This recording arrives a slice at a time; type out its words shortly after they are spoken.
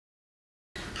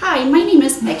Hi, my name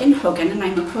is Megan Hogan, and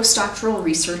I'm a postdoctoral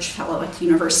research fellow at the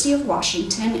University of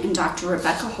Washington in Dr.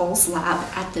 Rebecca Hull's lab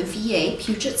at the VA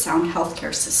Puget Sound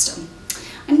Healthcare System.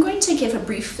 I'm going to give a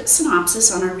brief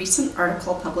synopsis on a recent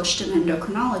article published in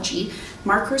Endocrinology,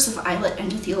 Markers of Islet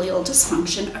Endothelial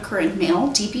Dysfunction Occur in Male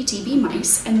DB/DB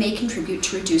Mice and May Contribute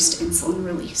to Reduced Insulin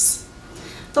Release.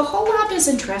 The Hull lab is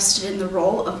interested in the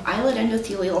role of islet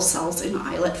endothelial cells in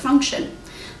islet function.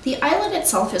 The islet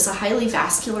itself is a highly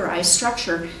vascularized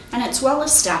structure, and it's well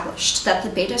established that the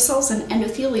beta cells and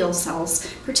endothelial cells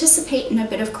participate in a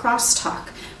bit of crosstalk,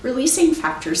 releasing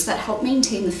factors that help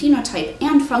maintain the phenotype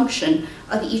and function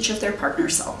of each of their partner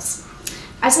cells.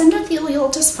 As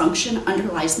endothelial dysfunction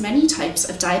underlies many types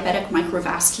of diabetic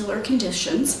microvascular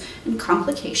conditions and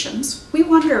complications, we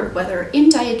wonder whether in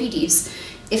diabetes,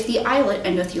 if the islet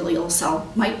endothelial cell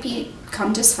might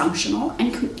become dysfunctional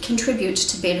and contribute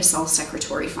to beta cell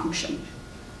secretory function.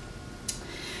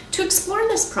 To explore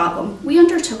this problem, we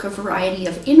undertook a variety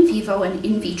of in vivo and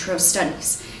in vitro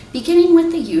studies, beginning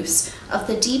with the use of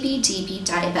the DB/DB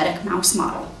diabetic mouse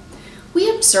model. We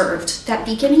observed that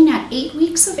beginning at 8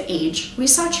 weeks of age, we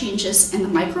saw changes in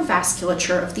the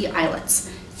microvasculature of the islets,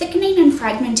 thickening and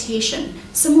fragmentation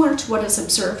similar to what is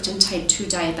observed in type 2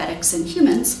 diabetics in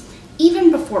humans,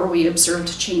 even before we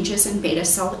observed changes in beta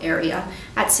cell area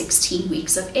at 16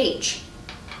 weeks of age.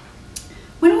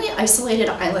 When we isolated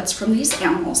islets from these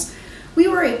animals, we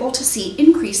were able to see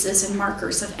increases in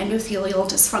markers of endothelial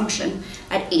dysfunction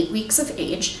at 8 weeks of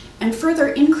age and further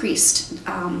increases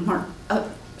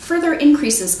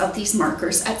of these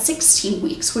markers at 16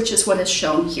 weeks, which is what is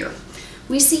shown here.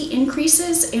 We see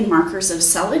increases in markers of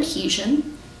cell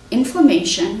adhesion,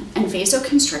 inflammation, and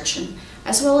vasoconstriction,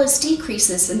 as well as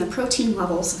decreases in the protein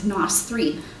levels of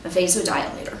NOS3, a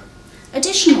vasodilator.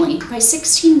 Additionally, by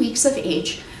 16 weeks of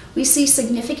age, we see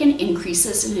significant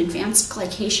increases in advanced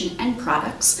glycation end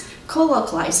products,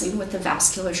 co-localizing with the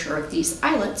vasculature of these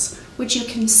islets, which you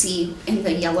can see in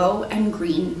the yellow and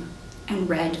green and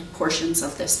red portions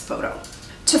of this photo.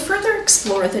 To further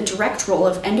explore the direct role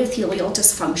of endothelial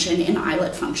dysfunction in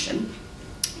islet function,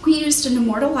 we used an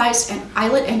immortalized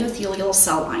islet endothelial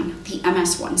cell line, the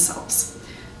MS1 cells.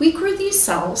 We grew these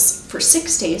cells for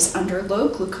 6 days under low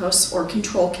glucose or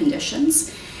control conditions,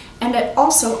 and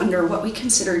also under what we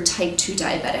considered type 2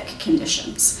 diabetic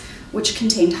conditions, which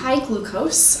contained high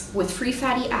glucose with free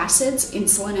fatty acids,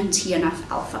 insulin, and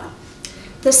TNF-alpha.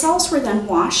 The cells were then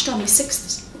washed on the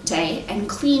 6th day, and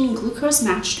clean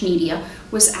glucose-matched media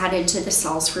was added to the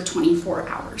cells for 24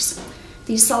 hours.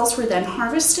 These cells were then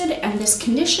harvested, and this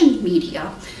conditioned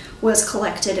media was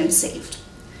collected and saved.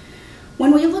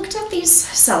 When we looked at these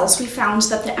cells, we found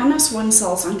that the MS1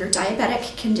 cells under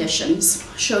diabetic conditions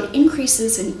showed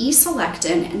increases in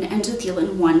E-selectin and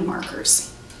endothelin-1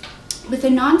 markers, with a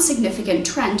non-significant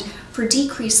trend for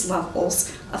decreased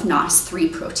levels of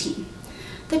NOS3 protein.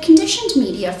 The conditioned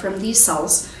media from these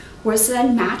cells was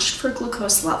then matched for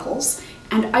glucose levels,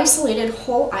 and isolated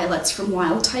whole islets from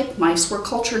wild-type mice were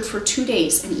cultured for 2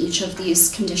 days in each of these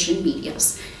conditioned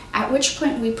medias, at which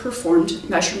point we performed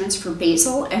measurements for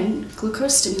basal and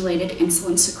glucose-stimulated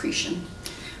insulin secretion.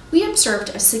 We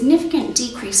observed a significant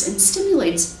decrease in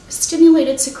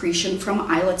stimulated secretion from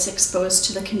islets exposed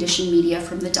to the conditioned media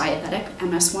from the diabetic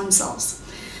MS1 cells.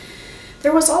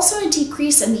 There was also a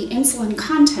decrease in the insulin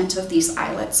content of these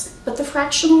islets, but the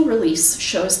fractional release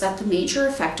shows that the major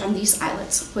effect on these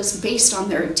islets was based on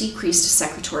their decreased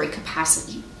secretory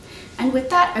capacity. And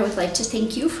with that, I would like to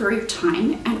thank you for your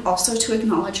time and also to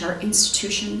acknowledge our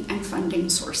institution and funding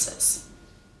sources.